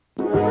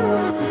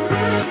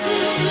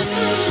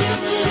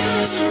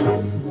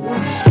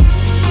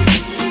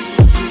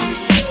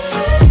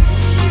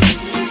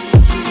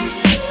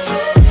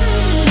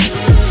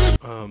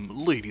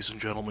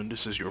gentlemen,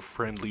 this is your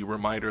friendly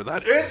reminder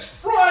that it's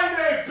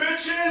Friday,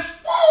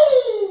 bitches!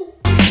 Woo!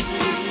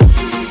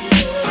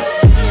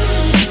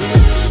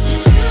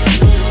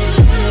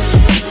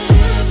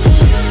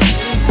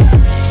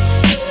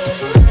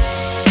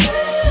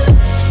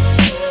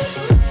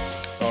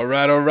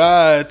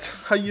 Alright.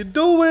 How you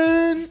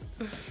doing?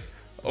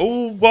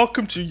 Oh,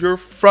 welcome to your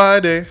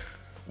Friday.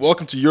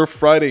 Welcome to your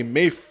Friday,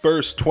 May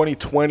 1st,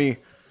 2020.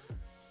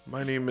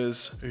 My name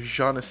is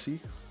Jeannesy.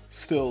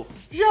 Still,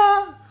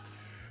 Jean.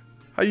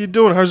 How you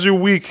doing? How's your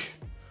week?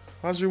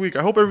 I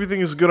hope everything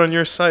is good on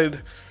your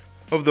side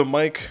of the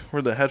mic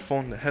or the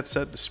headphone, the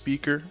headset, the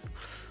speaker.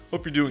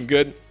 Hope you're doing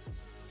good.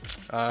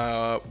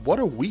 What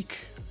a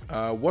week.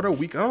 I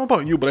don't know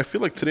about you, but I feel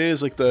like today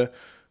is like the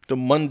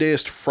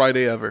Mondayest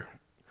Friday ever.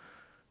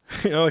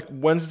 You know, like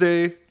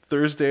Wednesday,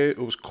 Thursday, it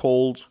was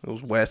cold, it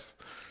was wet.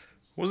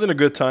 It wasn't a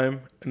good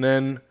time.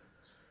 And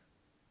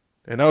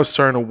now it's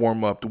starting to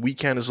warm up. The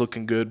weekend is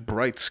looking good.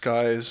 Bright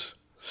skies,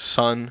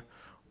 sun,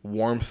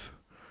 warmth.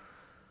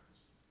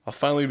 I'll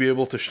finally be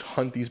able to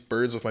hunt these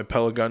birds with my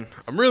pellet gun.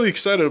 I'm really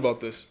excited about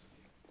this.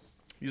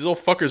 These little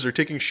fuckers are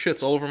taking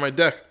shits all over my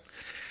deck.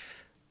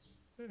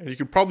 And you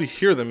can probably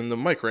hear them in the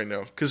mic right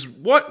now. Because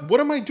what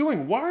am I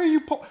doing? Why are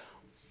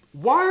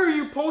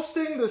you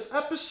posting this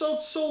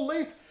episode so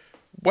late?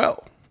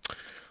 Well,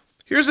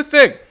 here's the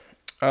thing.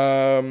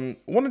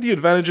 One of the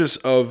advantages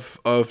of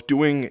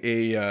doing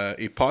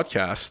a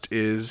podcast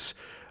is,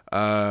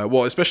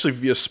 especially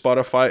via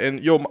Spotify.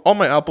 And all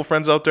my Apple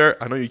friends out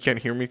there, I know you can't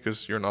hear me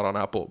because you're not on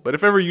Apple. But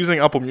if ever using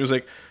Apple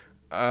Music,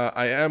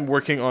 I am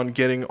working on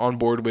getting on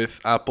board with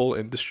Apple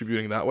and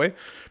distributing that way.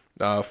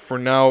 For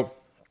now,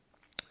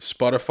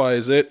 Spotify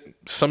is it.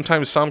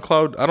 Sometimes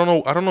SoundCloud. I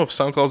don't know if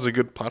SoundCloud is a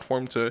good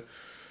platform to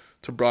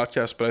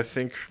broadcast, but I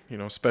think,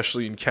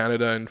 especially in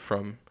Canada and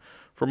for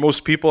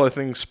most people, I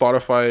think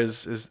Spotify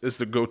is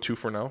the go-to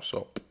for now.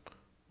 So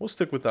we'll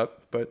stick with that,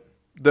 but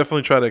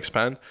definitely try to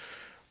expand.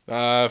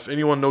 If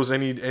anyone knows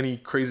any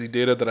crazy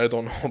data that I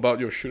don't know about,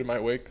 shoot it my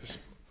way, because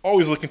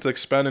always looking to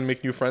expand and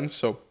make new friends.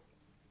 So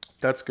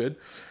that's good.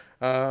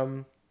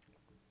 And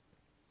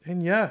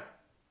yeah,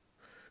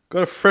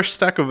 got a fresh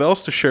stack of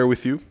L's to share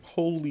with you.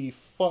 Holy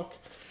fuck,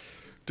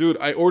 dude!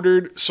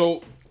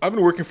 So I've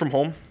been working from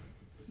home.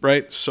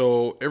 Right,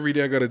 so every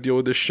day I gotta deal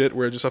with this shit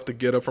where I just have to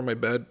get up from my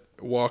bed,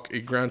 walk a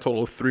grand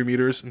total of 3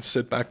 meters, and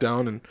sit back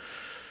down and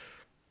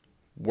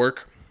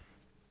work.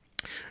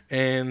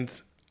 And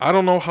I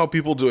don't know how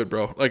people do it,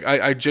 bro. Like,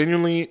 I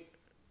genuinely,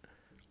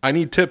 I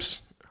need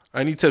tips.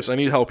 I need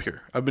help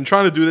here. I've been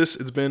trying to do this.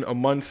 It's been a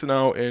month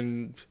now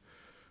and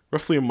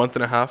roughly a month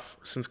and a half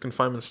since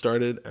confinement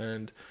started,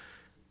 and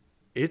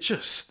it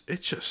just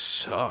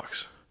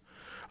sucks.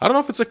 I don't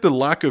know if it's like the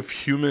lack of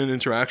human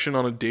interaction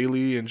on a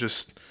daily and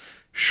just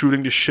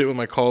shooting the shit with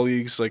my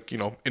colleagues, like,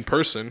 in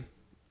person,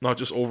 not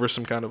just over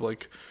some kind of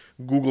like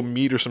Google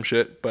Meet or some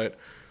shit. But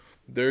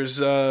there's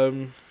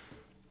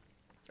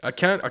I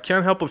can't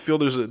help but feel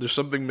there's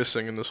something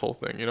missing in this whole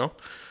thing,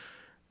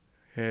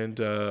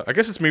 And I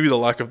guess it's maybe the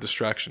lack of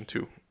distraction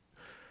too.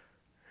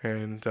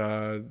 And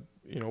I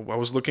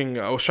was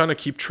trying to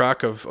keep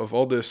track of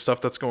all this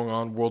stuff that's going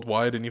on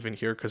worldwide and even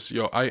here, because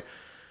I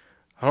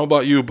don't know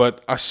about you,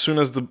 but as soon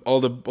as all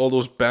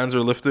those bans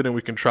are lifted and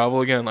we can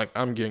travel again, like,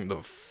 I'm getting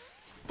the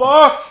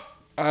fuck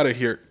out of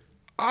here.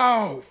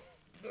 Ow.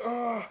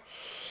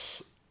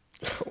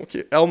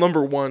 Okay, L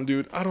number 1,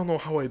 dude. I don't know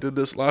how I did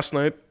this last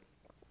night.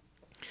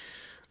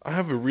 I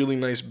have a really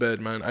nice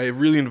bed, man. I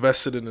really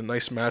invested in a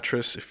nice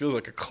mattress. It feels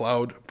like a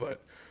cloud,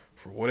 but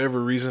for whatever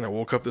reason, I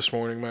woke up this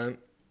morning, man.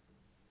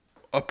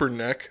 Upper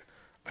neck,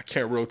 I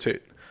can't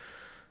rotate.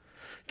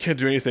 Can't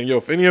do anything.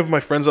 If any of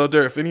my friends out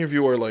there, if any of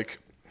you are like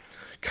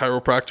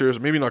chiropractors,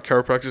 maybe not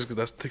chiropractors because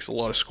that takes a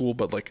lot of school,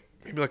 but like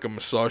maybe like a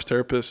massage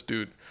therapist,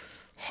 dude,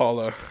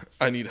 holla,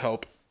 I need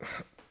help.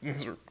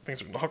 Things are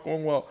not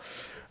going well.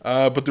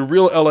 But the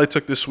real L I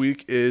took this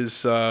week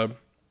is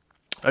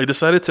I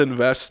decided to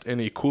invest in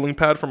a cooling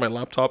pad for my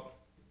laptop.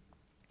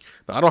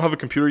 Now, I don't have a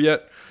computer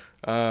yet.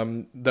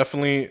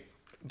 Definitely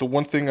the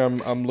one thing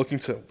I'm looking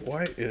to.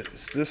 Why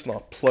is this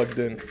not plugged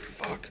in?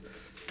 Fuck.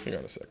 Hang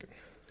on a second.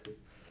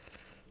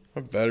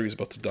 My battery's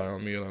about to die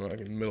on me and I'm like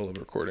in the middle of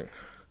recording.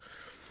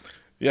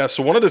 Yeah,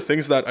 so one of the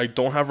things that I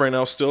don't have right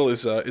now still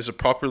is a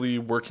properly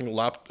working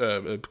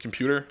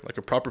computer, like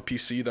a proper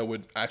PC that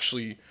would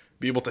actually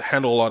be able to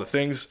handle a lot of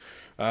things,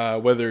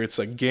 whether it's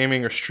like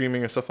gaming or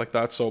streaming and stuff like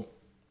that. So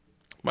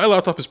my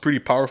laptop is pretty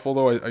powerful,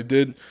 though. I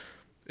did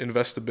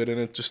invest a bit in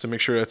it just to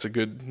make sure that's a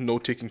good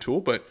note-taking tool.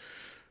 But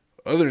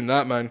other than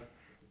that, man,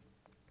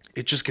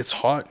 it just gets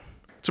hot.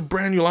 It's a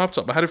brand new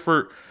laptop. I've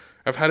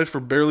had it for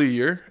barely a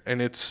year,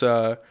 and it's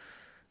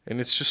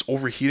just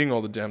overheating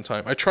all the damn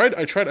time. I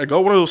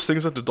got one of those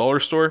things at the dollar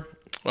store.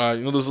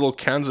 Those little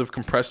cans of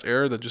compressed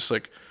air that just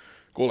like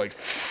go like,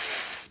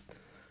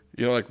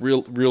 like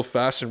real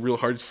fast and real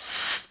hard.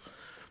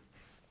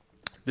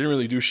 Didn't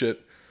really do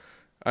shit.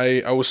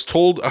 I was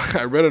told,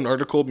 I read an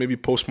article, maybe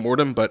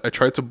post-mortem, but I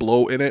tried to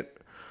blow in it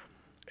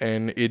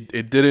and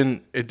it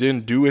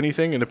didn't do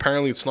anything. And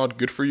apparently it's not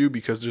good for you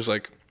because there's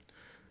like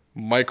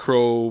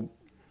micro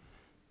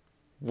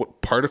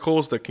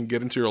particles that can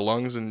get into your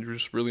lungs and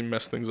just really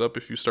mess things up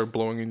if you start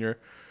blowing in your.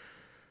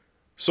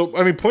 So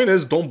I mean, point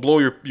is, don't blow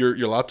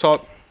your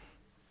laptop.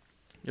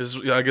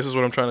 I guess is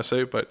what I'm trying to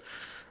say, but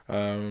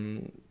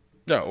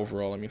yeah,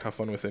 overall, I mean, have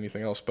fun with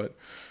anything else, but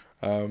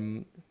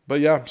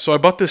yeah. So I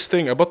bought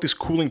this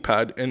cooling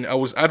pad, and I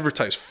was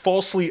advertised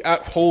falsely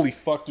at. Holy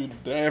fuck,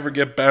 dude! Did I ever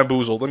get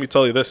bamboozled? Let me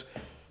tell you this.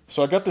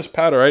 So I got this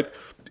pad, all right.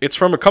 It's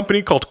from a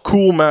company called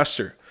Cool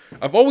Master.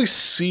 I've always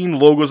seen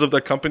logos of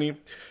that company,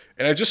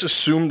 and I just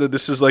assumed that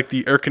this is like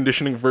the air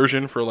conditioning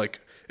version for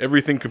like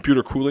everything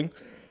computer cooling.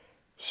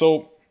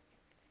 So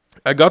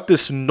I got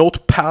this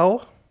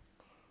Notepal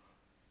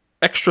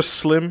extra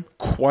slim,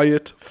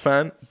 quiet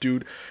fan,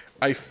 dude.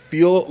 I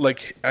feel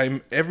like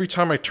every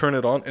time I turn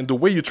it on, and the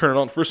way you turn it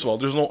on, first of all,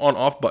 there's no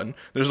on-off button,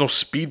 there's no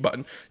speed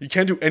button. You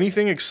can't do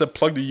anything except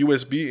plug the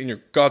USB in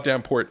your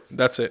goddamn port.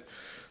 That's it.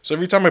 So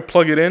every time I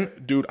plug it in,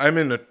 dude, I'm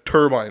in a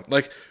turbine.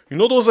 Like, you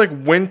know those like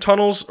wind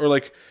tunnels or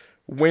like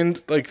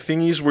wind like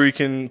thingies where you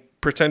can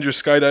pretend you're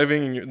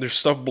skydiving and there's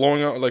stuff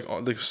blowing out, like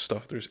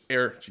there's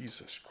air.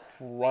 Jesus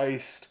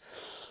Christ.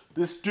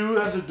 This dude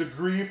has a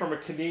degree from a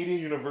Canadian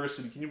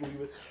university. Can you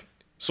believe it?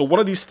 So one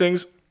of these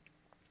things,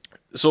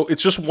 so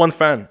it's just one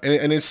fan,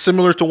 and it's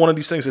similar to one of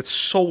these things. It's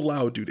so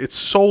loud, dude. It's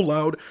so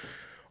loud.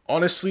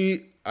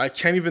 Honestly, I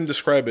can't even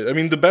describe it. I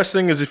mean, the best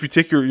thing is if you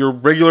take your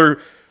regular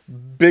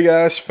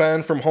big-ass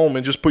fan from home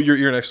and just put your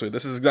ear next to it.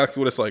 This is exactly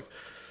what it's like.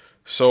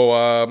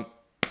 So,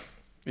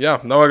 yeah,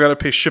 now I got to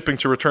pay shipping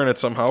to return it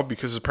somehow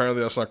because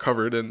apparently that's not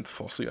covered and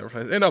falsely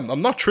advertised. And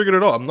I'm not triggered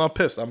at all. I'm not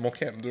pissed. I'm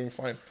okay. I'm doing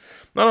fine.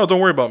 No, don't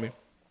worry about me.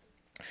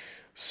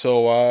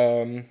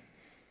 So,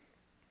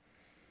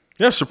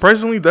 yeah,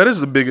 surprisingly, that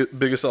is the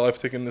biggest L I've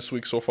taken this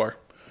week so far.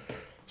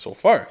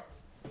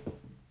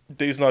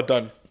 Day's not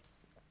done.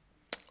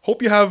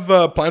 Hope you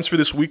have plans for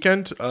this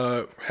weekend.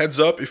 Heads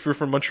up, if you're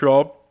from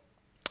Montreal,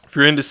 if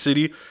you're in the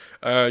city,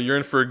 you're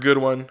in for a good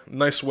one.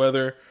 Nice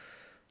weather.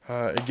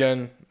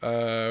 Again,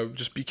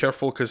 just be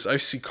careful because I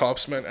see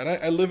cops, man. And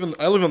I live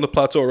on the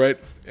plateau, right?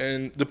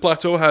 And the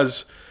plateau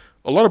has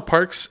a lot of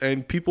parks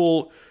and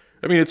people.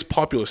 I mean, it's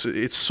populous.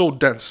 It's so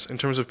dense in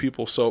terms of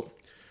people. So,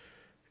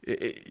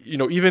 you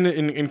know, even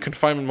in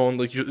confinement mode,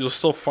 like you'll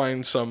still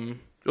find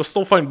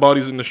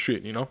bodies in the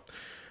street, you know.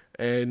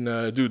 And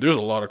dude, there's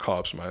a lot of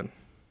cops, man.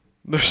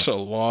 There's a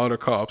lot of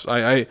cops.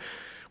 I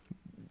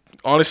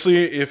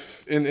honestly,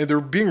 and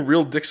they're being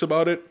real dicks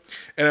about it,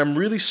 and I'm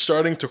really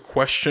starting to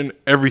question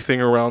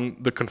everything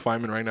around the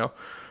confinement right now.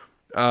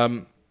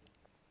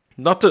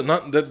 Not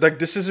that like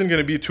this isn't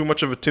gonna be too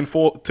much of a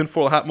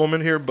tinfoil hat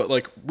moment here, but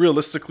like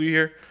realistically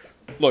here,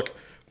 look,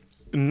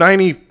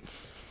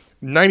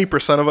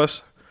 90% of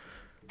us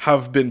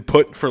have been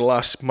put for the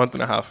last month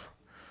and a half,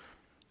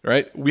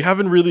 right? We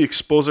haven't really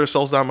exposed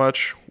ourselves that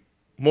much.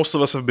 Most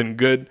of us have been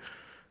good.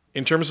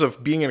 In terms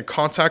of being in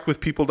contact with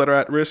people that are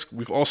at risk,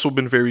 we've also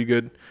been very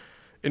good.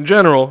 In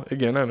general,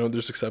 again, I know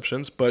there's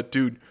exceptions, but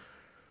dude,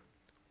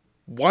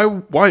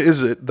 why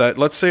is it that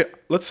let's say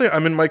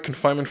I'm in my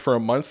confinement for a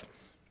month.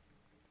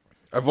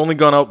 I've only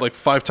gone out like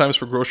 5 times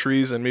for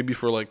groceries and maybe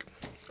for like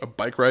a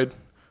bike ride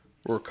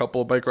or a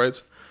couple of bike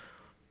rides.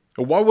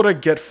 Why would I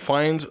get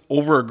fined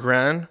over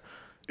 $1,000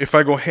 if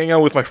I go hang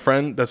out with my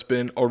friend that's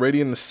been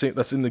already in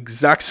the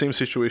exact same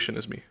situation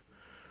as me?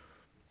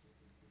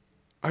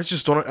 I'm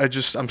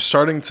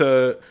starting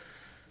to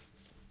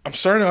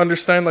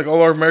understand like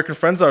all our American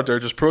friends out there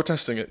just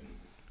protesting it.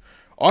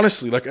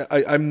 Honestly, like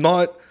I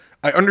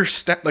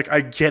understand, like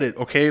I get it,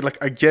 okay?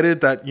 Like I get it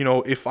that, you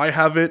know, if I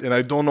have it and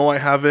I don't know I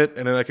have it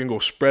and then I can go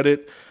spread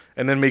it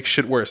and then make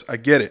shit worse. I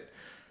get it.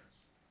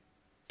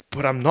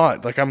 But I'm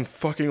not. Like I'm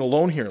fucking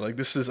alone here. Like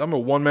I'm a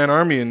one-man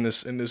army in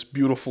this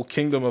beautiful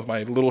kingdom of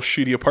my little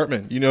shitty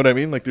apartment. You know what I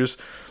mean? Like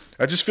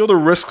I just feel the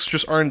risks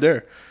just aren't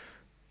there.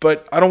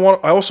 But I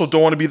also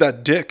don't want to be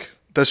that dick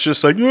that's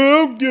just like, yeah, I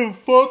don't give a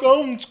fuck.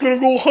 I'm just gonna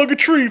go hug a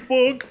tree.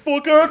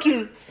 Fuck out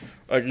here.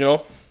 Like, you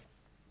know.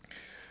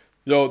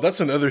 Yo, that's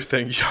another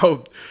thing.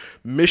 Yo,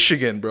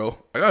 Michigan, bro.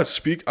 I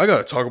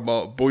gotta talk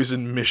about boys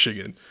in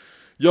Michigan.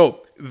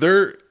 Yo,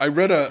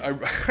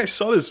 I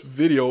saw this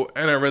video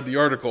and I read the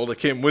article that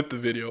came with the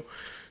video.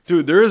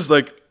 Dude, there's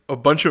like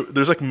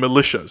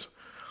militias.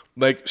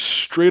 Like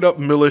straight up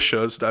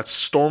militias that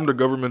stormed a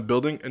government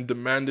building and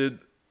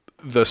demanded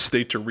the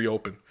state to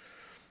reopen.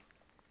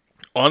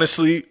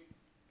 Honestly,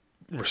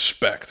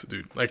 respect,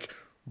 dude. Like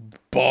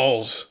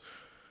balls.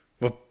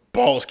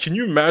 Can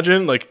you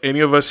imagine like any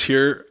of us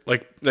here,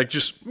 like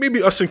just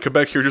maybe us in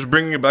Quebec here, just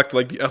bringing it back to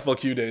like the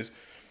FLQ days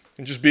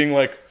and just being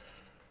like,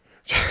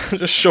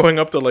 just showing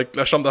up to like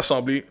Chambre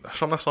Nationale.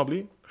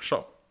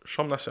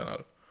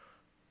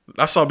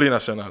 L'Assemblée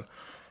Nationale.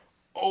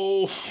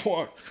 Oh,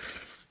 fuck.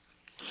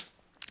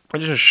 I'm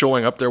just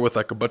showing up there with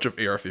like a bunch of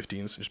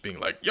AR-15s, just being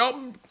like,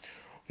 yo,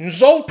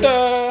 nous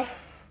autres,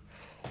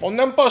 on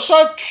n'aime pas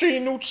ça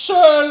chez nous tout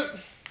seul.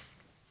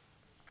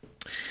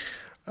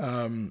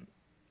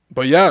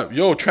 But yeah,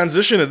 yo,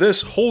 transition to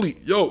this.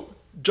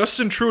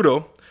 Justin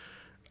Trudeau.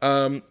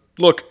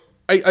 Look,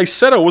 I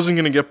said I wasn't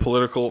going to get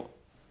political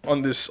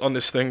on this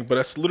thing, but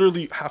that's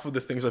literally half of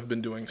the things I've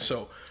been doing.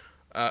 So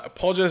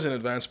apologize in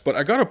advance, but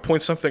I gotta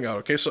point something out.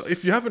 Okay, so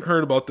if you haven't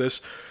heard about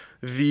this,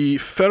 the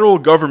federal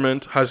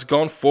government has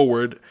gone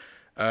forward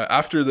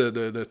after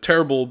the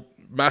terrible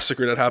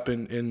massacre that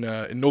happened in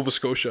Nova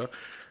Scotia.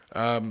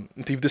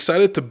 They've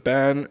decided to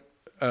ban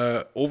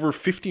over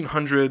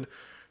 1,500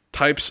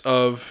 types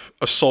of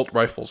assault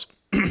rifles,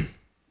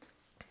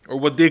 or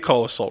what they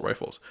call assault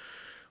rifles.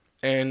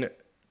 And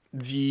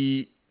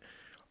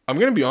I'm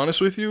gonna be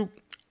honest with you,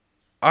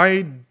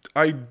 I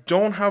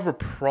don't have a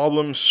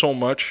problem so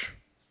much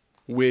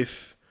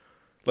with,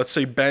 let's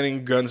say,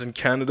 banning guns in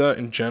Canada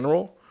in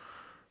general.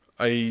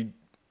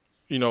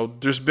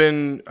 There's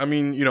been,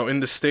 in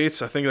the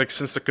States, I think like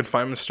since the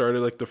confinement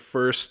started, like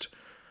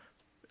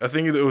I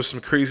think it was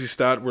some crazy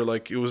stat where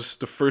like it was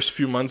the first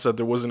few months that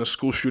there wasn't a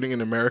school shooting in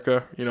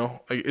America.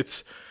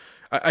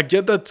 I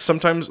get that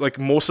sometimes, like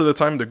most of the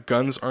time, the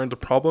guns aren't the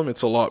problem.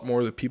 It's a lot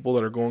more the people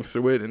that are going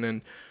through it, and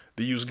then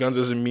they use guns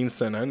as a means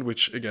to an end.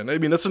 Which again,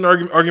 that's an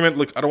argument.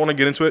 Like I don't want to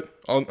get into it.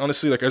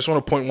 Honestly, like I just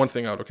want to point one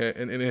thing out, okay?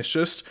 And it's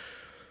just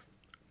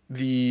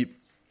the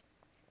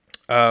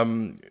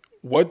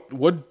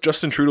what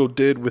Justin Trudeau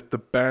did with the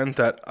ban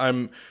that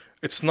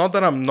It's not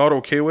that I'm not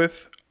okay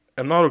with.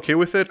 I'm not okay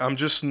with it. I'm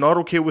just not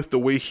okay with the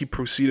way he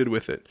proceeded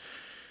with it.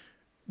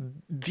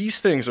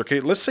 These things, okay,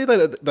 let's say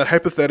that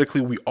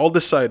hypothetically we all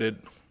decided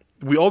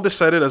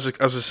as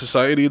a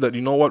society that,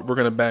 you know what, we're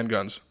going to ban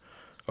guns,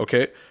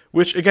 okay?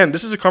 Which, again,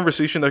 this is a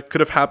conversation that could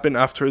have happened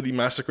after the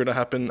massacre that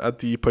happened at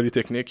the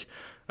Polytechnique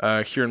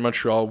here in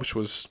Montreal, which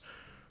was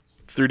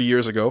 30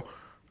 years ago.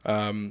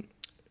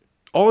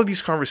 All of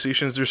these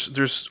conversations,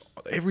 there's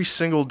every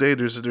single day,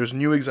 there's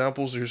new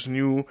examples, there's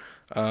new...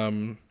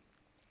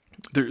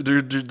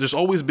 There's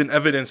always been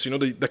evidence,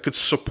 that could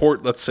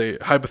support, let's say,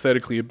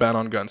 hypothetically, a ban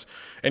on guns.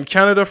 In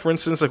Canada, for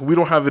instance, like we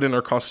don't have it in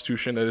our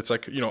constitution that it's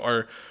like,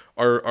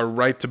 our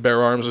right to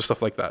bear arms or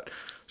stuff like that.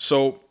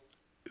 So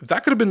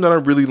that could have been done a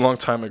really long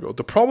time ago.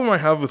 The problem I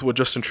have with what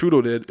Justin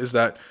Trudeau did is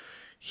that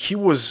he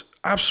was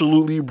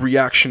absolutely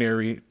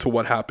reactionary to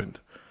what happened.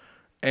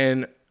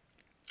 And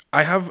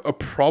I have a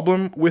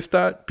problem with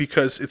that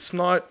because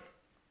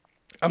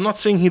I'm not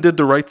saying he did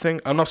the right thing.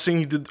 I'm not saying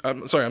he did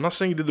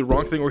the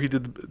wrong thing or he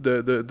did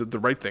the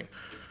right thing.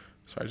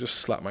 Sorry, I just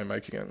slapped my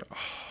mic again. Oh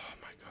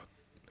my God.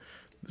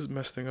 This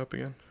messed thing up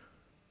again.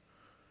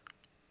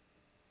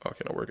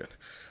 Okay, no, we're good.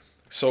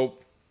 So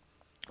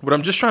what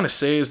I'm just trying to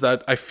say is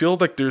that I feel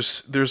like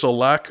there's a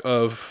lack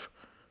of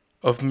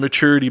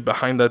maturity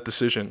behind that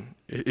decision,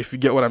 if you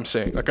get what I'm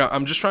saying. Like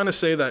I'm just trying to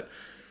say that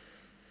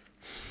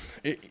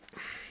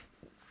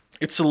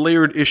it's a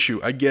layered issue.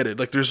 I get it.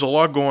 Like there's a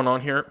lot going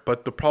on here,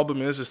 but the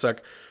problem is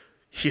like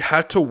he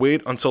had to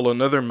wait until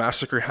another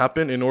massacre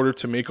happened in order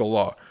to make a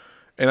law.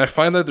 And I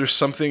find that there's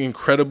something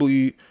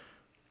incredibly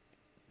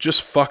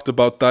just fucked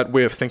about that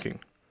way of thinking.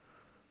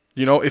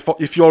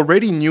 If you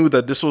already knew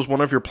that this was one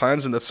of your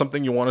plans and that's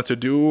something you wanted to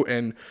do,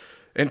 and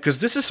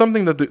because this is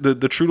something that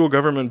the Trudeau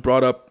government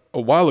brought up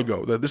a while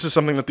ago, that this is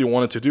something that they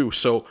wanted to do.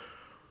 So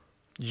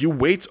you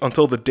wait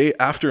until the day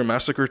after a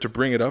massacre to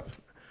bring it up.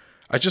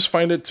 I just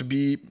find it to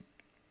be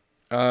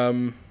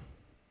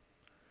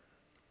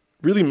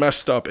really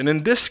messed up. And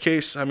in this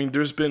case,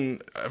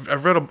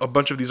 I've read a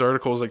bunch of these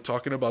articles like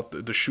talking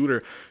about the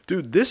shooter.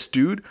 Dude, this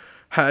dude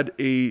had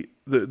the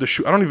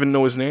I don't even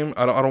know his name.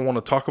 I don't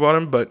want to talk about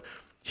him, but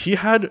he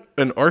had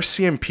an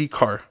RCMP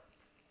car.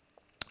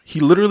 He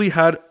literally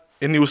had,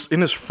 and it was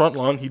in his front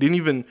lawn. He didn't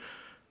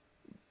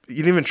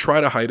even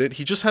try to hide it.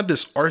 He just had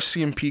this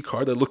RCMP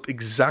car that looked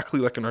exactly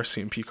like an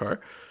RCMP car.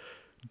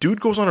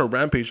 Dude goes on a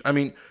rampage.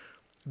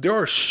 There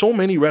are so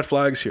many red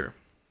flags here.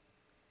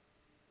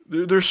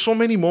 There's so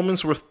many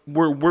moments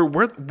where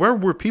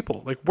were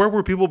people? Like, where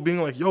were people being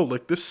like, yo,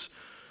 like this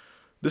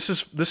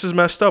is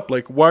messed up.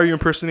 Like, why are you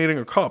impersonating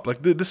a cop?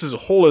 Like, this is a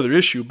whole other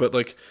issue. But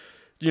like,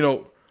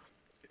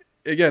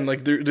 again,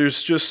 like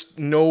there's just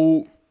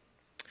no,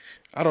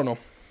 I don't know.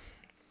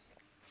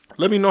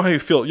 Let me know how you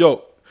feel.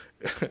 Yo,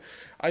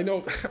 I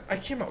know I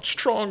came out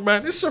strong,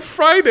 man. It's a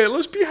Friday.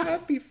 Let's be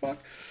happy. Fuck.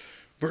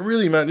 But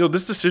really, man,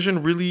 this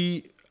decision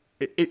really,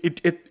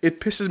 it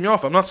pisses me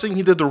off. I'm not saying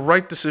he did the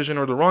right decision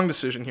or the wrong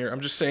decision here.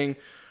 I'm just saying,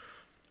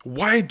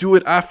 why do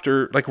it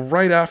after, like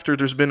right after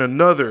there's been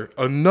another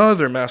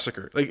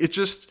massacre? Like it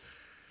just,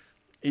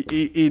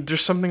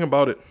 there's something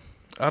about it.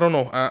 I don't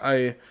know.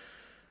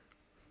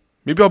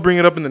 Maybe I'll bring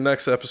it up in the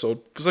next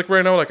episode. Because like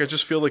right now, like I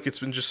just feel like it's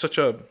been just such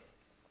a,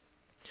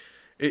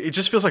 it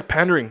just feels like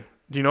pandering,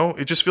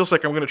 It just feels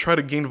like I'm going to try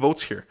to gain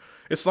votes here.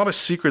 It's not a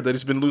secret that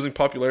he's been losing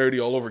popularity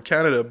all over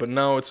Canada, but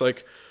now it's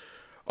like,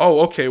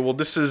 oh, okay, well,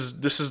 this is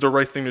the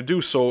right thing to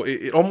do. So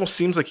it almost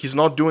seems like he's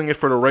not doing it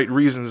for the right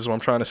reasons, is what I'm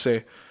trying to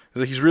say.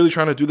 Like he's really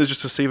trying to do this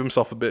just to save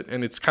himself a bit.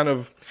 And it's kind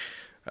of,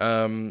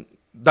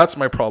 that's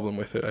my problem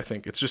with it, I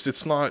think.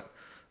 It's not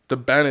the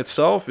ban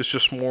itself. It's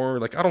just more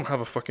like, I don't have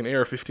a fucking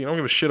AR-15. I don't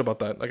give a shit about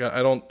that. Like,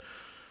 I don't,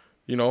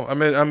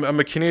 I'm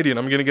a Canadian.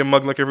 I'm going to get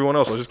mugged like everyone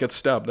else. I'll just get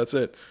stabbed. That's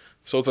it.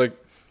 So it's like,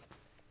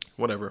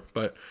 whatever.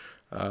 But,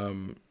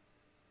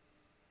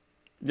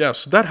 Yeah,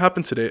 so that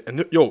happened today.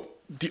 And yo,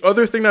 the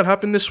other thing that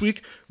happened this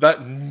week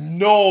that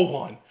no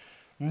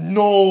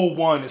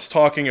one is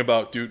talking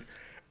about, dude.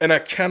 And I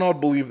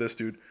cannot believe this,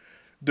 dude.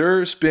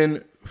 There's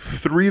been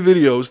 3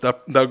 videos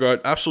that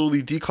got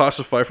absolutely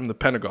declassified from the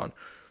Pentagon.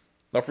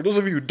 Now, for those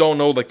of you who don't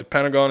know, like, the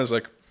Pentagon is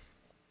like,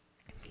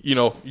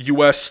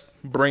 U.S.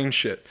 brain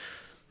shit.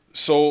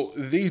 So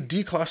they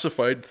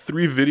declassified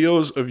 3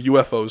 videos of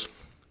UFOs.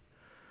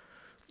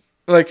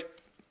 Like,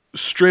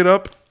 straight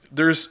up,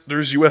 there's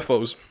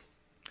UFOs.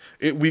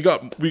 We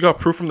got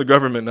proof from the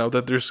government now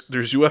that there's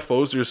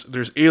UFOs,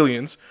 there's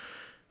aliens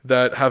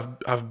that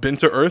have been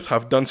to Earth,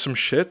 have done some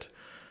shit.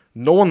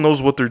 No one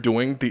knows what they're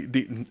doing.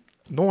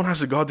 No one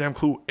has a goddamn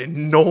clue,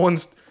 and no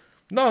one's.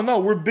 No,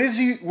 we're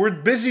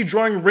busy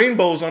drawing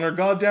rainbows on our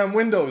goddamn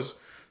windows.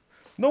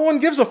 No one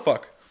gives a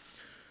fuck.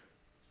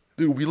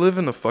 Dude, we live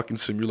in a fucking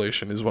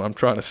simulation, is what I'm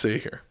trying to say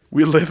here.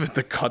 We live in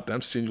the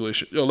goddamn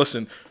simulation. Yo,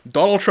 listen,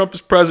 Donald Trump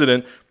is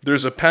president.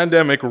 There's a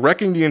pandemic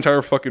wrecking the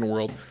entire fucking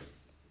world.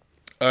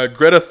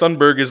 Greta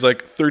Thunberg is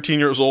like 13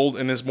 years old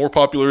and is more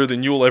popular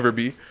than you will ever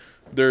be.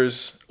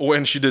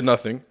 And she did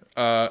nothing.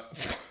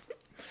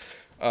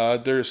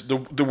 There's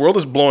the world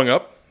is blowing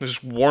up.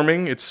 There's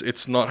warming.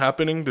 It's not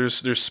happening.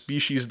 There's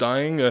species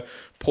dying.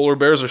 Polar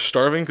bears are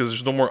starving because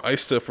there's no more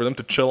ice for them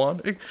to chill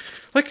on.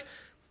 Like,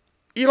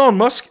 Elon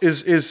Musk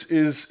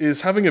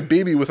is having a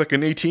baby with like an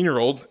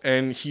 18-year-old,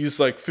 and he's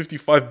like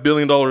 $55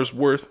 billion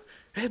worth.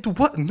 Hey,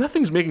 what?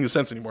 Nothing's making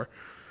sense anymore.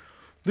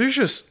 There's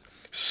just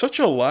such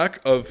a lack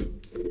of.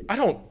 I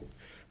don't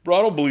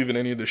believe in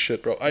any of this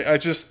shit, bro. I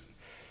just.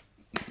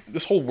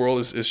 This whole world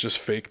is just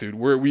fake, dude.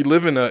 We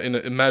live in an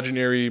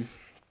imaginary.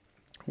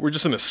 We're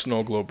just in a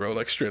snow globe, bro.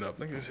 Like, straight up,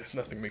 like,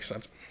 nothing makes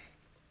sense.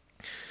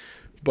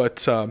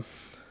 But all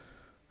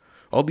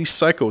these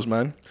psychos,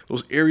 man,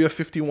 those Area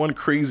 51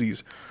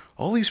 crazies,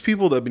 all these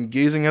people that have been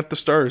gazing at the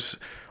stars,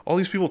 all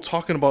these people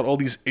talking about all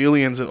these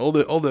aliens and all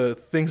the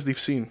things they've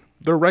seen,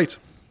 they're right,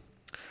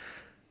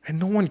 and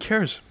no one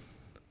cares.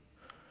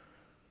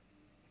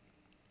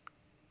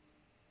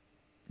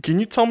 Can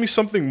you tell me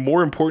something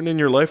more important in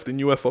your life than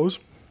UFOs?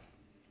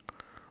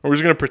 Or we're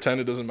just gonna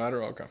pretend it doesn't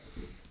matter? Okay.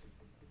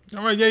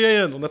 All right.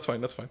 Yeah. No, that's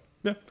fine.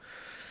 Yeah.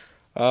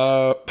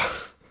 I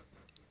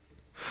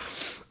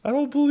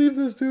don't believe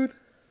this, dude.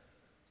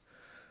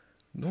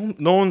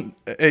 No one.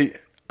 Hey,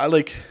 I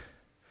like.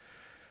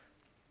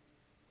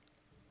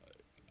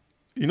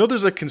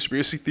 There's like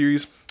conspiracy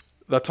theories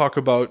that talk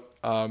about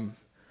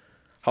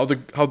how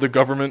the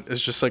government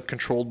is just like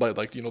controlled by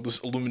like this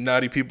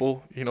Illuminati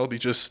people. They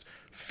just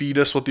feed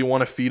us what they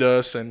want to feed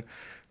us, and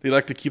they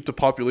like to keep the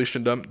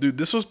population dumb. Dude,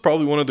 this was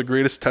probably one of the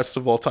greatest tests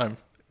of all time,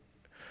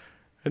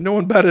 and no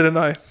one batted an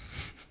eye.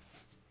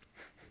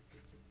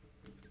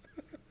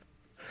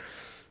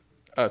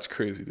 That's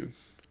crazy, dude.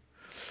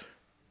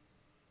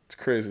 It's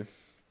crazy.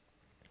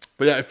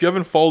 But yeah, if you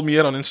haven't followed me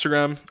yet on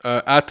Instagram,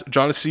 at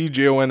Jonnessy,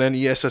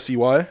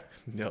 JONNESSEY,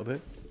 nailed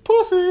it.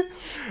 Pussy.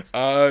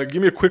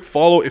 Give me a quick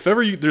follow. If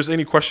ever there's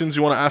any questions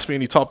you want to ask me,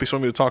 any topics you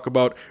want me to talk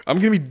about, I'm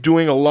going to be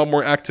doing a lot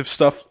more active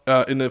stuff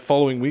in the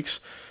following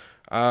weeks.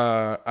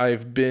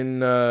 I've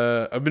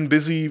been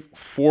busy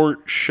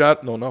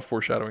forecasting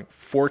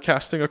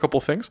a couple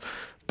things,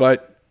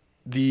 but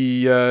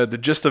the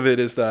gist of it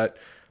is that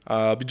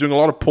I'll be doing a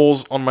lot of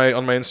polls on my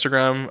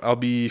Instagram. I'll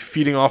be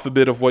feeding off a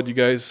bit of what you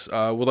guys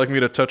would like me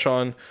to touch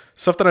on,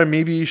 stuff that I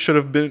maybe should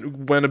have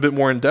went a bit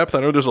more in depth. I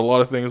know there's a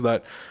lot of things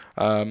that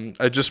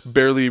I just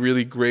barely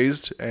really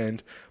grazed,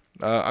 and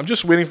I'm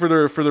just waiting for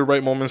the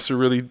right moments to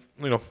really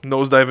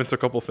nosedive into a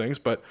couple things.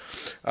 But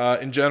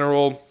in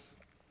general,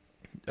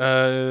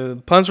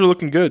 plans are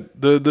looking good.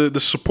 The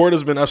support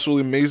has been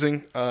absolutely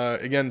amazing.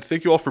 Again,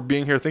 thank you all for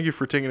being here. Thank you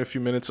for taking a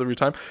few minutes of your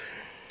time.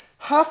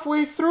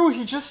 Halfway through,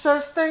 he just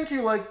says thank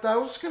you like that. I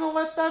was just gonna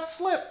let that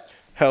slip.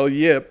 Hell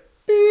yeah.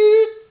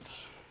 Beep.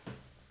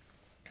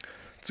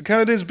 It's a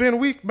kind of day's been a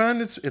week, man.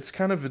 It's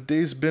kind of a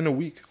day's been a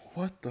week.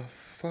 What the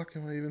fuck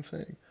am I even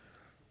saying?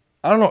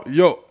 I don't know.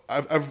 Yo,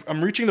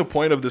 I'm reaching the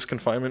point of this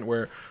confinement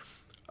where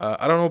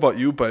I don't know about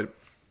you, but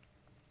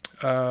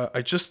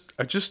I just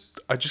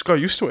got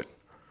used to it.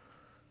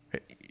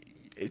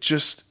 It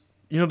just,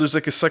 there's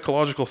like a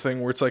psychological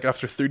thing where it's like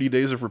after 30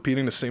 days of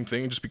repeating the same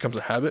thing, it just becomes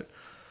a habit.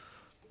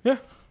 Yeah,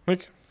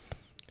 like,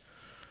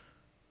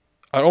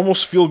 I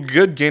almost feel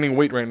good gaining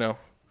weight right now.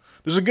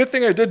 There's a good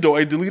thing I did, though.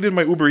 I deleted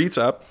my Uber Eats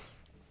app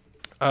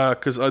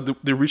because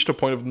they reached a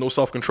point of no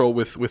self-control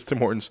with Tim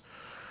Hortons.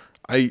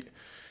 On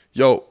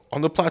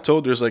the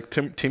plateau, there's like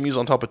Timmy's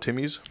on top of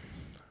Timmy's.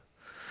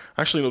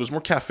 Actually, no, there's more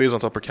cafes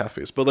on top of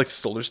cafes. But like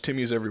still, there's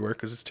Timmy's everywhere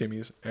because it's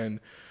Timmy's. And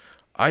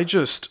I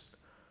just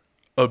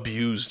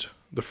abused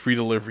the free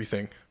delivery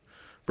thing.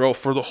 Bro,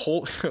 for the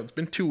whole... it's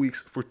been 2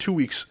 weeks. For 2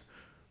 weeks,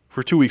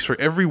 for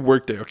every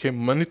workday, okay,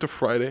 Monday to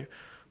Friday,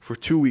 for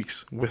 2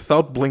 weeks,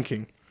 without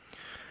blinking,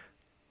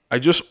 I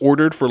just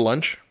ordered for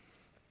lunch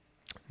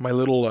my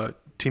little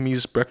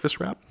Timmy's breakfast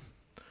wrap.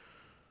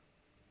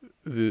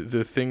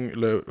 The thing,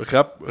 le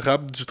wrap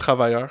du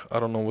travailleur.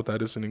 I don't know what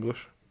that is in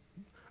English.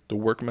 The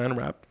workman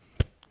wrap.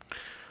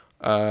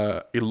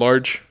 A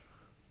large,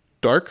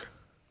 dark,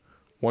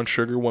 one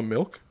sugar, one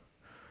milk,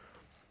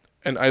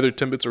 and either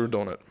Timbits or a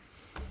donut.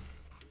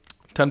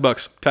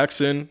 $10. Tax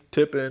in,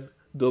 tip in,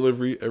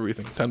 delivery,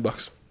 everything.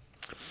 $10.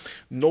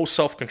 No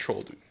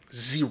self-control, dude.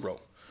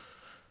 Zero.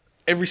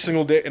 Every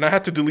single day, and I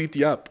had to delete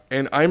the app.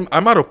 And I'm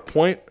at a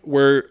point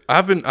where I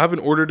haven't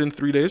ordered in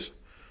 3 days,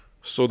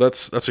 so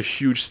that's a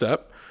huge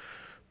step.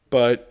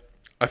 But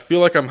I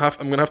feel like I'm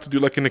gonna have to do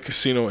like in a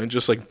casino and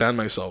just like ban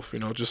myself,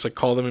 just like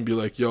call them and be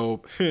like,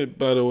 yo,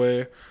 by the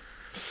way,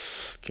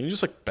 can you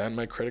just like ban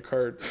my credit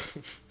card?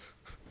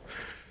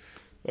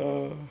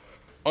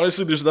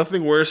 Honestly, there's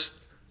nothing worse,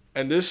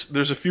 and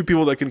there's a few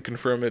people that can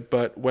confirm it.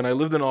 But when I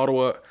lived in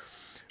Ottawa,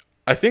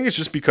 I think it's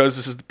just because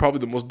this is probably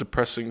the most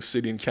depressing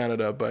city in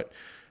Canada, but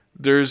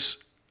there was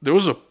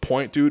a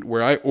point, dude,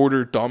 where I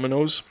ordered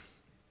Domino's.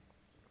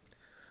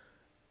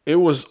 It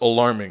was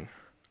alarming.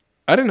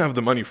 I didn't have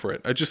the money for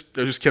it. I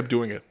just kept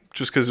doing it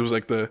just because it was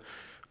like the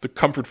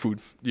comfort food.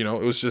 It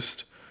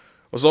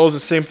was always the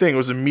same thing. It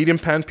was a medium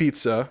pan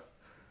pizza,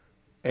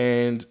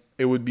 and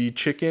it would be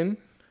chicken,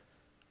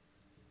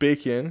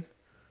 bacon,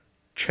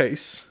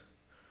 cheese,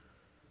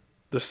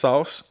 the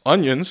sauce,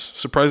 onions,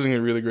 surprisingly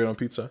really great on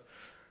pizza.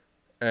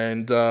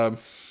 And I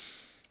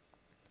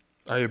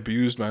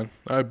abused, man.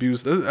 I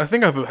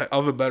think I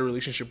have a bad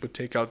relationship with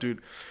takeout,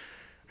 dude.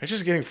 It's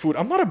just getting food.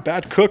 I'm not a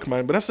bad cook,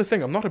 man. But that's the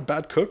thing. I'm not a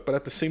bad cook. But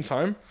at the same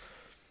time,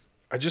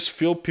 I just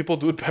feel people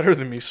do it better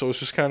than me. So it's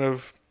just kind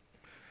of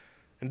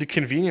into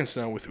convenience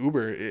now with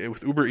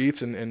Uber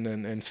Eats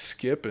and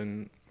Skip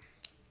and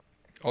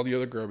all the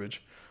other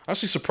garbage.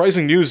 Actually,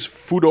 surprising news.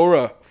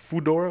 Foodora.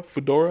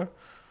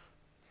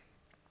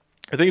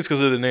 I think it's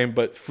because of the name,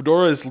 but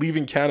Foodora is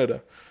leaving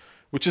Canada,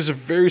 which is a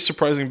very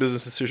surprising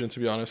business decision, to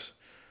be honest.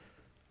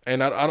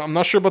 And I'm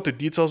not sure about the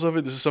details of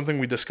it. This is something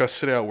we discussed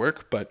today at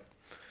work, but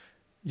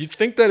you'd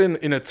think that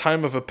in a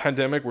time of a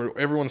pandemic where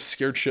everyone's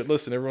scared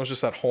shitless and everyone's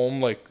just at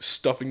home, like,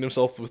 stuffing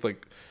themselves with,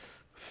 like,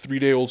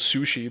 3-day-old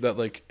sushi, that,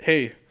 like,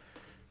 hey,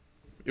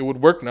 it would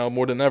work now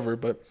more than ever,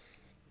 but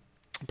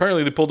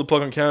apparently they pulled the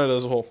plug on Canada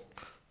as a whole.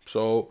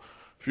 So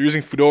if you're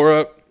using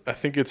Foodora, I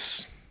think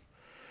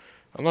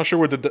I'm not sure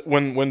when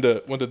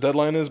the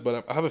deadline is,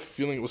 but I have a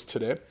feeling it was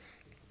today.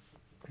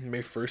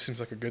 May 1st seems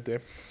like a good day.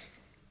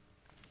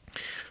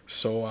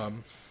 So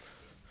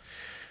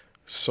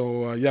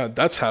yeah,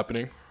 that's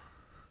happening.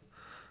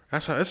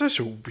 That's such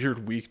a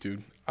weird week,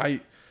 dude. I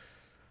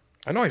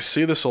know I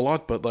say this a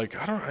lot, but like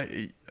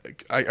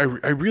I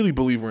really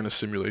believe we're in a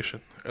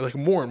simulation. Like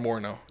more and more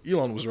now.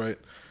 Elon was right.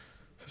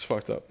 It's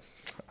fucked up.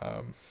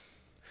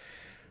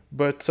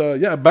 But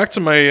yeah, back to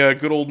my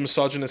good old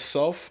misogynist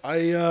self.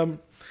 I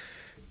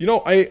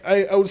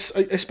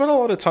spent a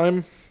lot of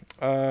time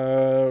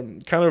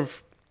kind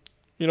of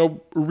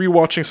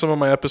rewatching some of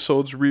my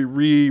episodes,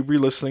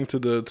 re-listening to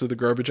the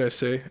garbage I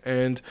say,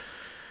 and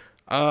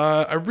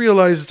I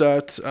realized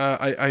that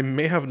I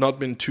may have not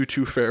been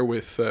too fair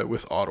with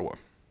Ottawa.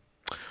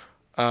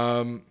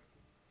 I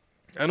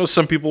know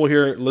some people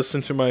here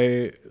listen to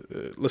my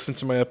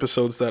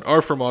episodes that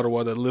are from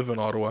Ottawa, that live in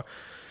Ottawa.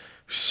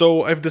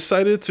 So I've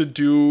decided to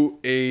do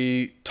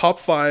a top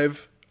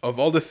 5 of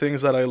all the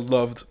things that I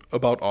loved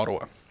about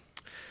Ottawa.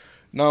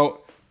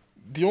 Now,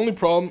 the only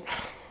problem...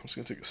 I'm just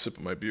going to take a sip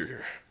of my beer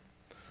here.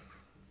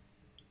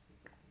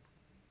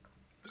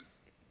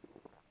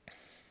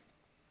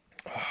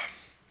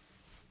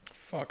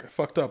 Fuck, I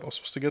fucked up. I was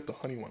supposed to get the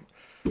honey one.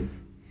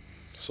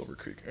 Silver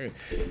Creek. All right.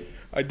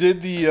 I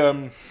did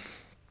the...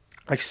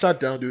 I sat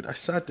down, dude. Had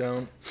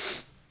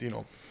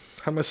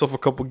myself a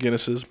couple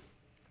Guinnesses.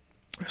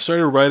 I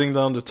started writing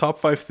down the top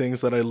 5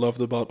 things that I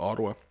loved about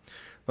Ottawa.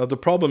 Now, the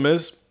problem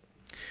is,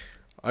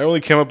 I only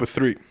came up with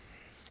 3.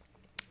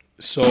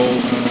 So,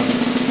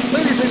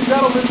 ladies and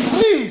gentlemen,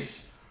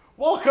 please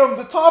welcome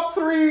the top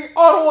 3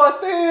 Ottawa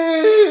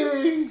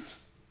things.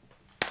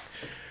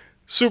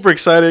 Super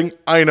exciting,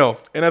 I know.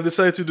 And I've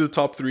decided to do the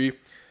top 3.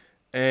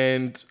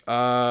 And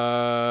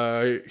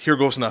here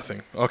goes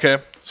nothing, okay?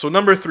 So,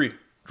 number 3,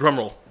 drum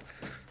roll.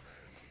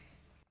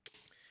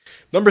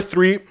 Number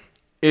 3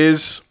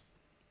 is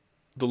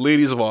the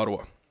ladies of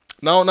Ottawa.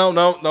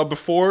 Now,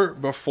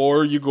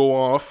 before you go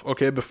off,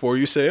 okay, before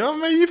you say, oh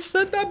man, you've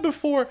said that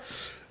before.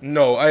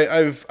 No,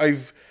 I've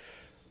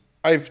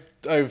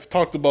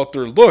talked about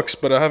their looks,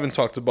 but I haven't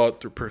talked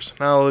about their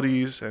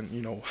personalities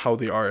and how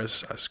they are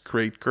as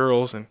great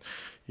girls and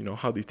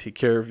how they take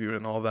care of you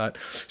and all that.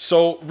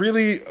 So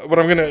really, what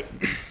I'm gonna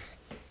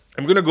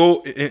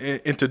go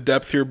into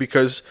depth here,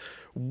 because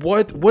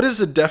what is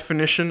the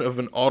definition of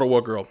an Ottawa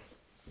girl?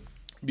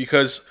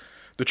 Because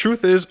the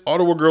truth is,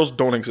 Ottawa girls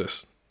don't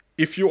exist.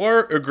 If you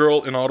are a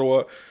girl in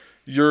Ottawa,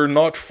 you're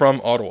not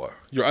from Ottawa.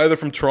 You're either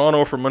from Toronto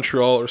or from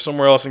Montreal or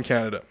somewhere else in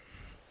Canada.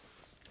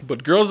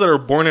 But girls that are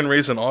born and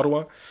raised in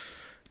Ottawa,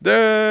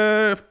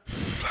 I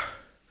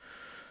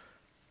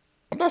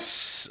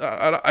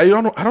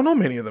don't know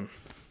many of them,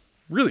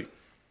 really.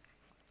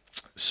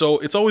 So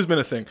it's always been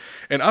a thing,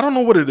 and I don't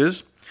know what it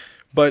is,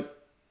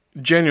 but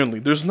genuinely,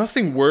 there's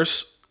nothing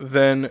worse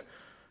than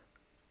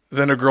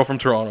a girl from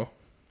Toronto.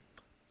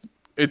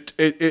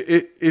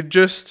 It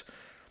just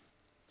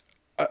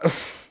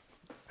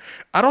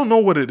I don't know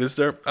what it is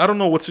there. I don't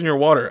know what's in your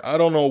water. I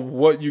don't know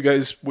what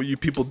you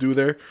people do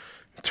there.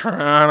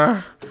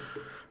 Toronto.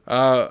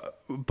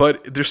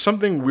 But there's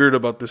something weird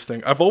about this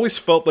thing. I've always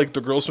felt like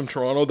the girls from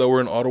Toronto that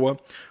were in Ottawa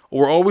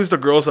were always the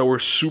girls that were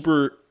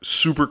super,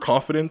 super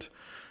confident.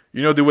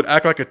 You know, they would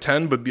act like a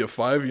 10 but be a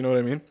 5, you know what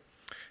I mean?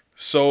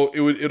 So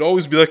it'd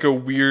always be like a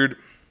weird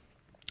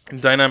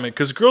dynamic.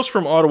 Because girls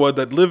from Ottawa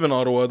that live in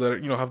Ottawa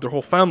that, you know, have their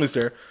whole families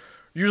there,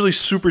 usually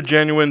super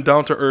genuine,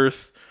 down to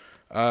earth,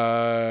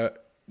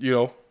 you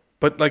know.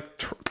 But like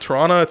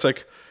Toronto, it's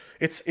like,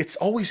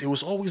 it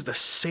was always the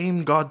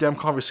same goddamn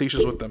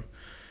conversations with them.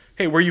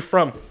 Hey, where you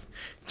from?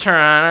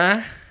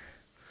 Toronto.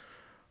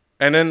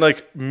 And then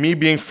like me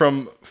being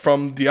from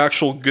the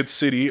actual good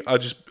city, I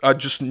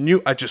just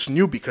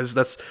knew because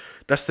that's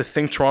the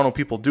thing Toronto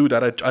people do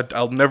that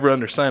I'll never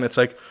understand. It's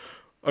like,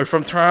 are you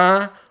from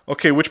Toronto?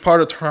 Okay, which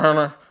part of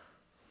Toronto?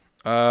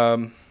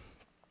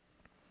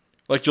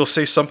 Like you'll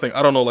say something,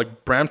 I don't know,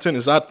 like Brampton,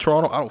 is that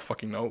Toronto? I don't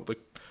fucking know. Like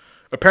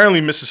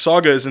apparently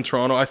Mississauga is in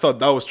Toronto. I thought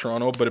that was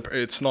Toronto, but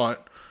it's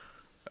not.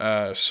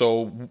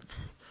 So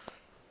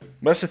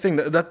that's the thing.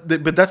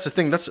 But that's the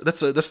thing. That's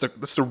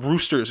the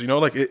Roosters. You know,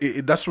 like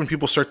that's when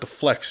people start to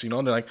flex. You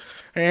know, they're like,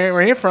 "Hey,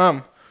 where are you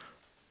from?"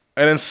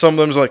 And then some of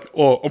them's like,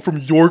 "Oh, I'm from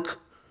York."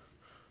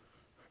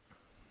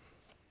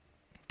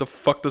 The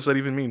fuck does that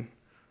even mean?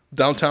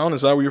 Downtown?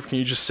 Is that where you're? Can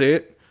you just say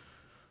it?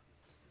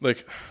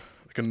 Like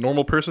a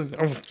normal person?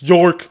 I'm from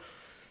York.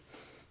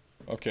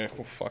 Okay.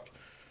 Well, fuck.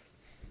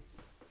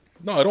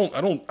 No,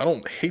 I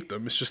don't hate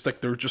them. It's just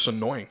like they're just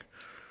annoying.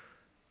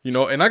 You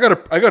know, and I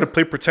gotta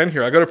play pretend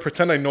here. I gotta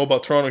pretend I know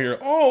about Toronto here.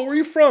 Oh, where are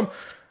you from?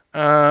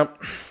 I'm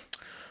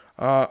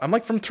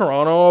like from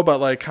Toronto, but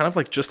like kind of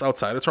like just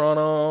outside of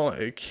Toronto.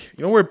 Like,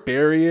 you know where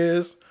Barrie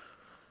is?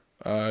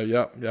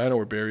 Yeah, I know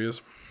where Barrie is.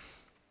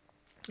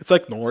 It's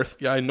like north.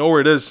 Yeah, I know where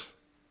it is.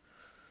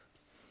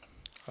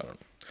 I don't know.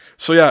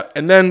 So yeah,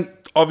 and then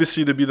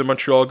obviously to be the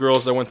Montreal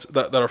girls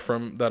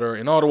that are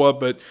in Ottawa,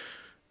 but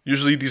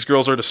usually these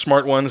girls are the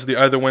smart ones. They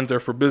either went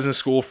there for business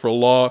school, for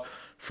law,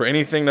 for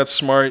anything that's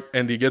smart,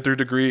 and they get their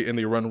degree and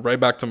they run right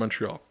back to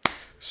Montreal.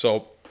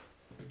 So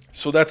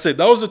that's it.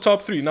 That was the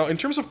top 3. Now, in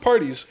terms of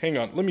parties, hang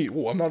on.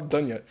 I'm not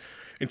done yet.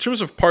 In terms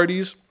of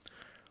parties,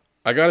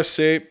 I gotta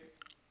say,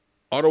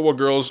 Ottawa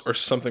girls are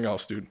something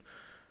else, dude.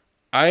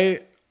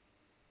 I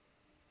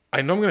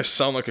know I'm gonna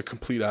sound like a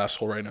complete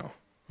asshole right now.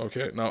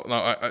 Okay, now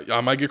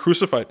I might get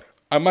crucified.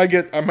 I might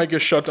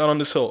get shut down on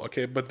this hill.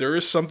 Okay, but there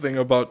is something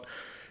about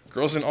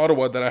girls in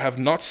Ottawa that I have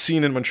not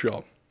seen in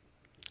Montreal.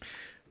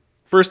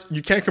 First,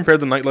 you can't compare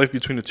the nightlife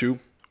between the two,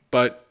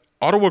 but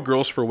Ottawa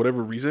girls, for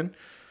whatever reason,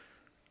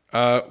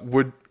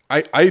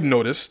 I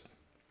noticed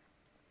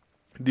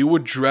they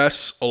would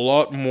dress a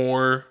lot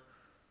more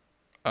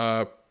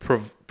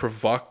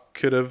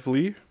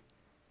provocatively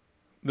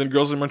than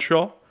girls in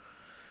Montreal.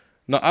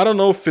 Now I don't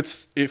know if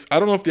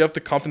they have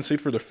to compensate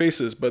for their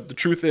faces, but the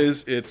truth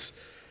is, it's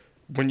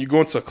when you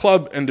go into a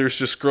club and there's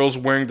just girls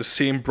wearing the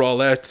same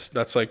bralette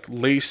that's like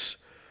lace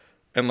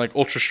and like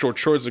ultra short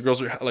shorts, the girls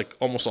are like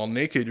almost all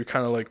naked. You're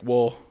kind of like,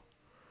 well,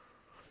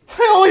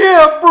 hell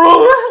yeah,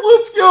 brother,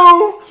 let's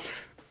go.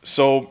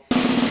 So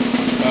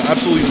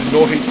absolutely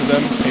no hate to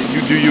them. Hey,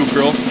 you do you,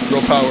 girl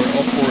power,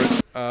 all for it.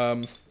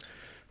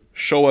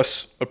 Show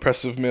us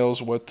oppressive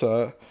males what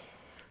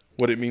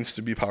it means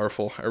to be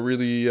powerful.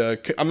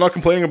 I'm not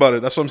complaining about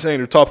it. That's what I'm saying.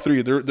 They're top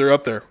 3. They're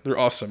up there. They're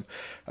awesome.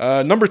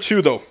 Number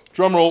 2 though,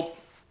 drum roll.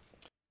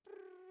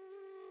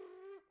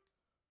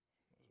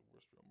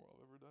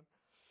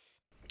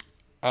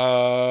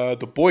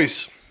 The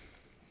boys.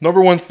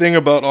 Number 1 thing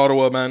about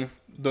Ottawa, man.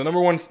 The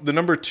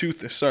number 2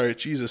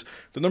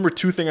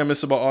 thing I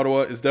miss about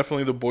Ottawa is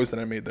definitely the boys that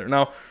I made there.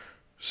 Now,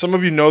 some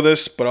of you know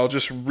this, but I'll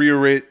just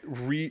reiterate.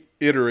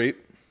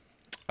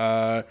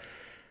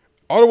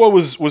 Ottawa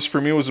was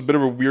for me was a bit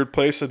of a weird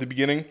place at the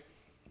beginning.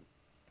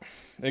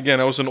 Again,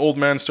 I was an old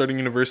man starting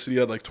university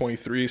at like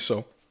 23,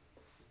 so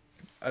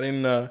I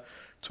didn't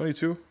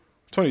 22.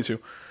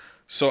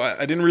 So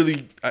I didn't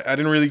really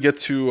get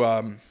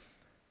to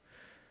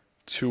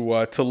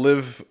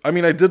live. I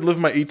mean, I did live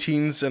my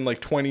 18s and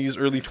like 20s,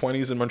 early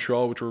 20s in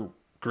Montreal, which were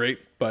great,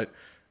 but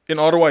in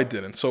Ottawa I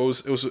didn't. So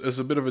it was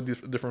a bit of a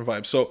different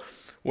vibe. So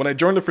when I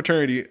joined the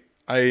fraternity,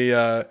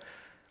 I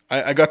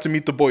got to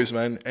meet the boys,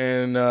 man,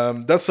 and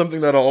that's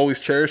something that I'll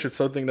always cherish. It's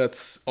something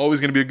that's always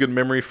going to be a good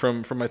memory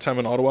from my time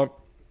in Ottawa.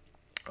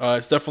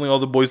 It's definitely all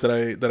the boys that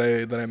I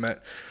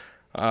met,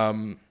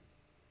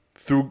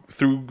 through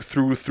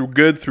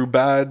good, through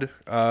bad.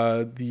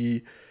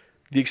 The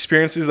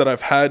experiences that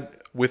I've had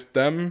with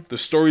them, the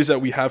stories that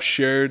we have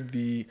shared,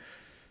 the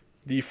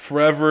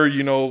forever,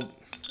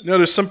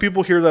 there's some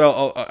people here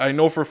that I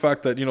know for a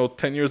fact that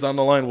 10 years down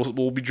the line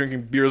we'll be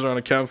drinking beers around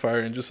a campfire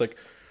and just like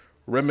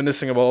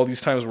reminiscing about all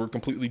these times we're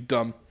completely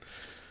dumb.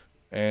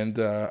 And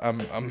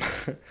I'm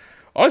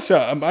honestly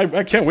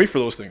I can't wait for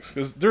those things,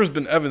 because there's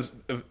been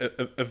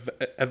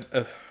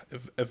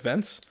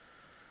events.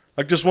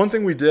 Like there's one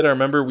thing we did. I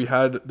remember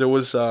there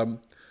was the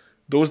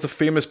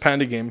famous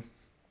Panda game,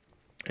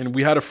 and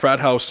we had a frat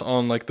house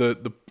on like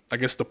the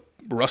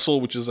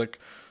Russell, which is like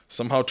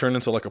somehow turned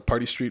into like a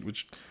party street,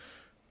 which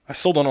I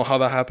still don't know how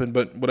that happened,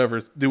 but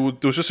whatever. There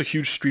was just a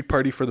huge street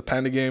party for the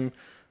Panda game.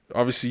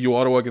 Obviously, U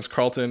Ottawa against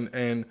Carleton,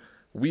 and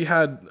we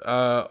had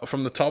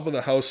from the top of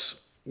the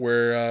house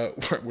where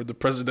where the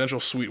presidential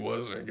suite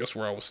was, I guess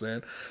where I was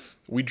staying,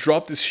 we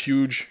dropped this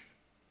huge.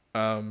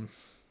 It's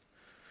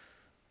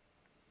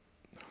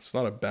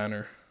not a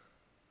banner.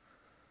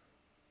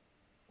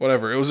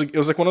 Whatever. It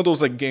was like one of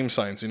those like game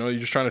signs. You know,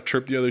 you're just trying to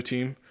chirp the other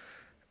team,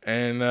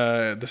 and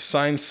the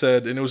sign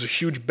said, and it was a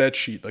huge bed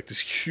sheet, like this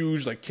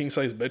huge like king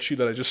size bed sheet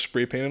that I just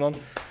spray painted on,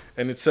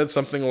 and it said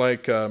something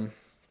like.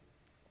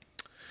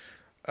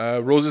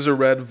 Roses are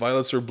red,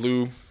 violets are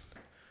blue.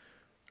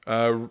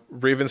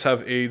 Ravens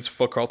have AIDS.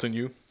 Fuck Carleton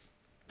U.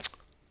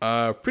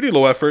 Pretty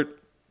low effort,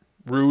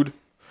 rude.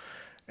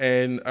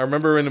 And I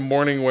remember in the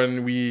morning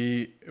when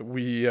we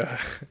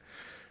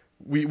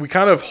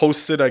kind of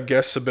hosted, I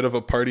guess, a bit of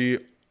a party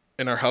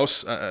in our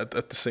house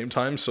at the same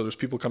time. So there's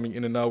people coming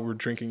in and out. We're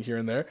drinking here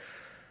and there,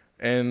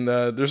 and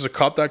there's a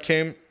cop that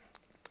came,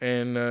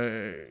 and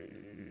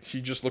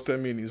he just looked at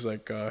me and he's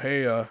like,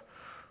 "Hey, are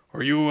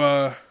you?"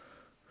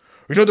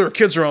 You know there are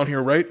kids around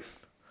here, right?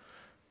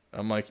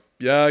 I'm like,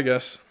 yeah, I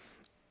guess.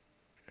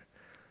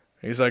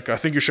 He's like, I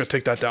think you should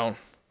take that down.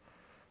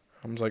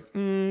 I was like,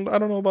 I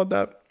don't know about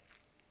that.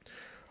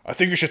 I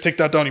think you should take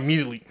that down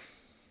immediately.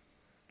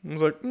 I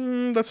was like,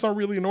 that's not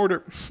really an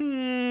order.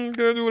 Gonna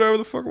do whatever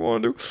the fuck I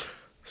want to do.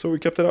 So we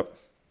kept it up.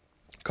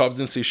 Cops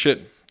didn't say shit.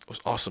 It was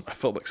awesome. I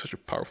felt like such a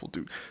powerful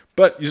dude.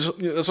 But that's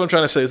what I'm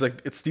trying to say. Is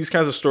like it's these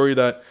kinds of stories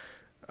that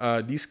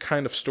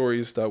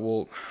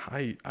will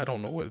I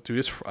don't know what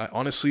to do.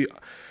 Honestly,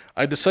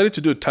 I decided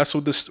to do a test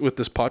with this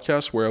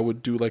podcast where I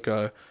would do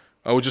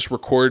I would just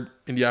record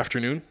in the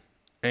afternoon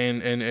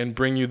and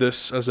bring you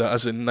this as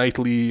a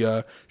nightly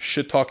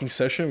shit talking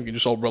session. We can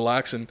just all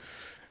relax and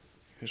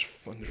just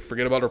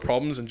forget about our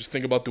problems and just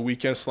think about the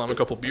weekend, slam a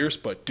couple beers.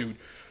 But dude,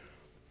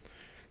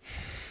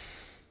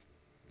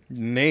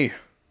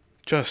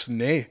 just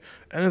nay.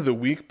 End of the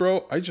week,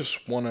 bro. I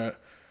just wanna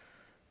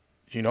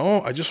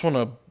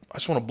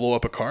blow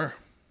up a car,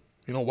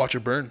 watch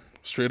it burn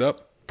straight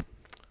up.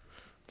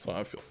 That's how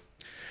I feel.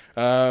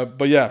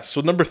 But yeah,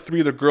 so number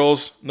 3, the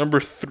girls. Number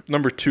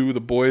 2,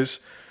 the boys.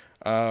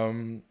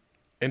 And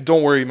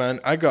don't worry, man.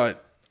 I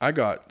got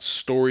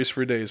stories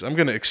for days. I'm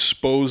gonna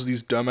expose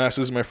these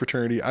dumbasses in my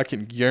fraternity. I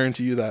can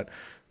guarantee you that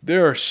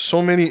there are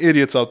so many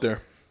idiots out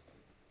there.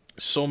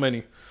 So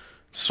many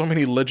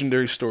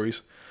legendary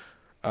stories.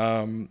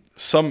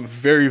 Some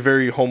very,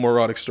 very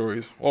homoerotic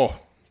stories. Oh,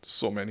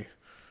 so many.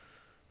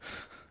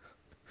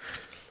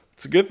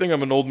 It's a good thing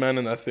I'm an old man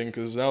in that thing,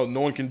 because now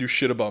no one can do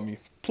shit about me.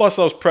 Plus,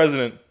 I was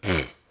president.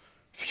 You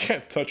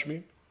can't touch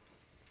me.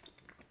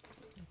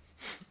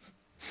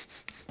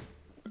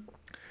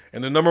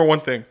 And the number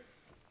one thing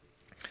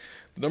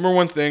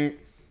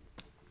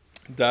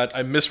that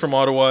I miss from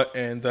Ottawa,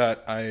 and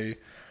that I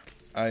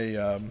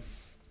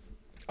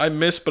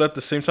miss, but at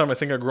the same time I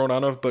think I've grown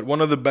out of. But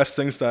one of the best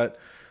things that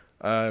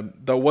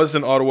was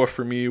in Ottawa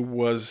for me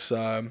was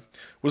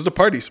the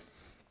parties.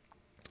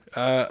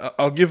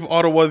 I'll give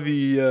Ottawa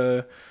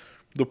the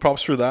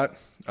props for that.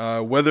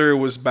 Whether it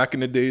was back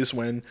in the days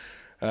when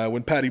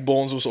Patty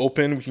Bones was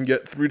open, we can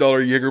get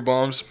 $3 Jaeger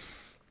bombs,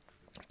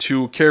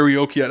 to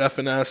karaoke at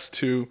FNS,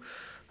 to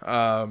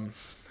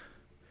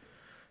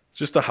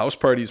just the house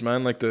parties,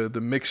 man, like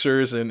the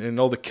mixers and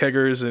all the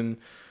keggers and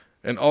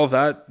all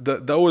that.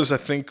 That was, I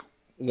think,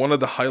 one of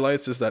the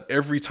highlights, is that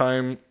every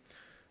time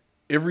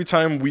we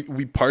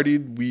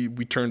partied,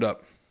 we turned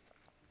up.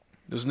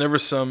 There's never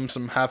some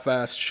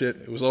half-assed shit.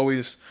 It was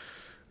always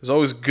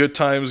good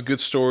times, good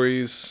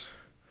stories.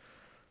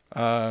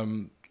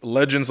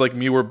 Legends like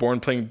me were born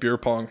playing beer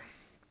pong.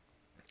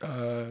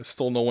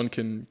 Still no one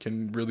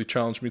can really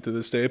challenge me to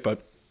this day,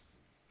 but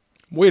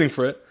I'm waiting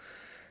for it.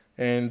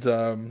 And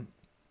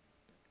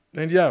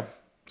yeah.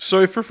 So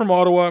if you're from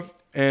Ottawa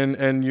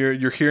and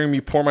you're hearing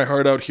me pour my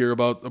heart out here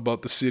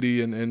about the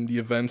city and the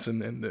events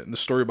and the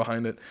story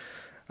behind it,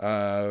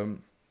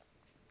 don't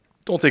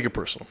take it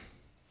personal.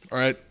 All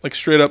right, like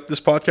straight up,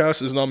 this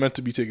podcast is not meant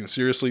to be taken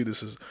seriously.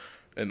 This is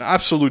an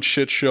absolute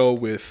shit show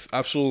with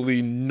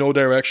absolutely no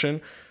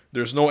direction.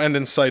 There's no end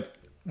in sight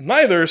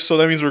neither, so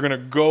that means we're going to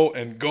go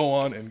and go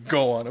on and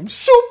go on. I'm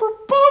super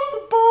pumped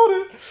about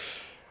it.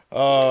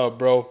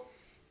 Bro.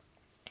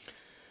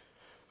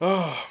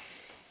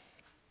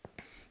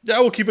 Yeah,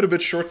 we'll keep it a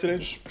bit short today.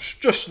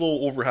 Just a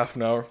little over half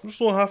an hour. Just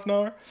a little half an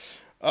hour.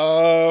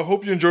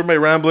 Hope you enjoyed my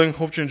rambling.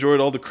 Hope you enjoyed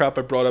all the crap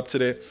I brought up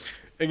today.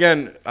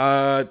 Again,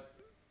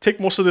 take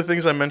most of the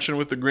things I mentioned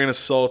with a grain of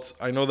salt.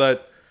 I know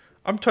that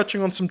I'm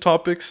touching on some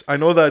topics. I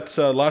know that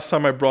last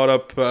time I brought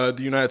up the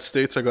United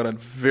States, I got a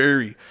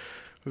very,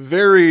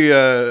 very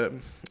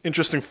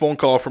interesting phone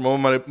call from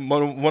one of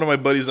my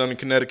buddies down in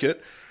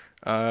Connecticut.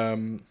 He's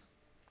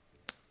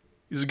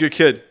a good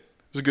kid.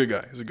 He's a good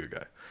guy.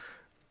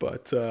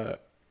 But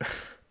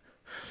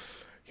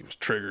he was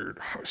triggered.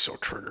 I was so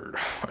triggered.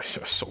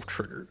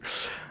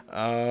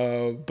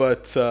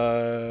 But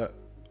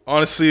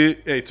honestly,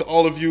 hey, to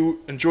all of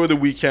you, enjoy the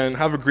weekend.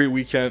 Have a great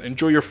weekend.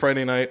 Enjoy your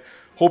Friday night.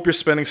 Hope you're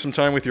spending some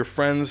time with your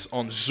friends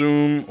on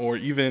Zoom or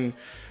even.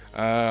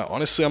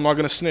 Honestly, I'm not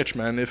gonna snitch,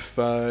 man.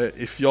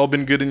 If y'all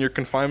been good in your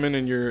confinement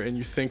and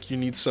you think you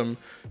need some,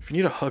 if you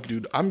need a hug,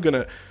 dude, I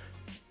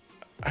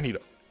need.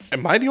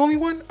 Am I the only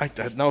one?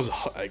 That was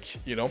like,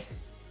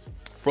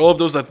 for all of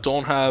those that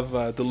don't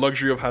have the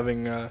luxury of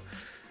having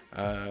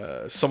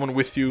someone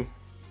with you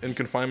in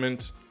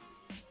confinement,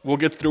 we'll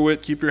get through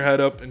it. Keep your head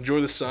up.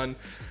 Enjoy the sun.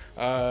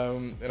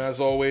 And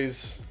as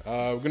always,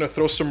 we're gonna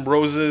throw some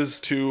roses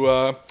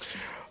to.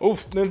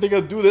 Didn't think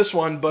I'd do this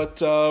one, but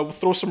we'll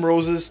throw some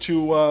roses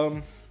to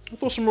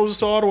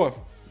Ottawa.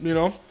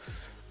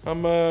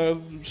 I'm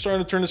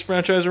starting to turn this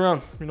franchise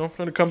around.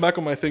 Trying to come back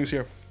on my things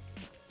here.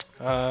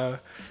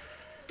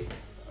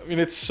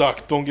 It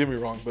sucked. Don't get me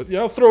wrong, but yeah,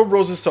 I'll throw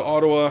roses to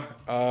Ottawa,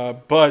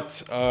 but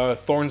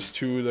thorns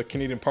to the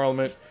Canadian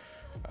Parliament.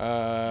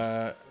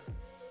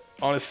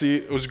 Honestly,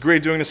 it was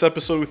great doing this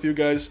episode with you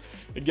guys.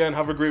 Again,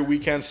 have a great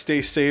weekend.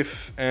 Stay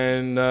safe,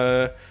 and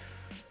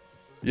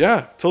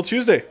till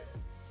Tuesday.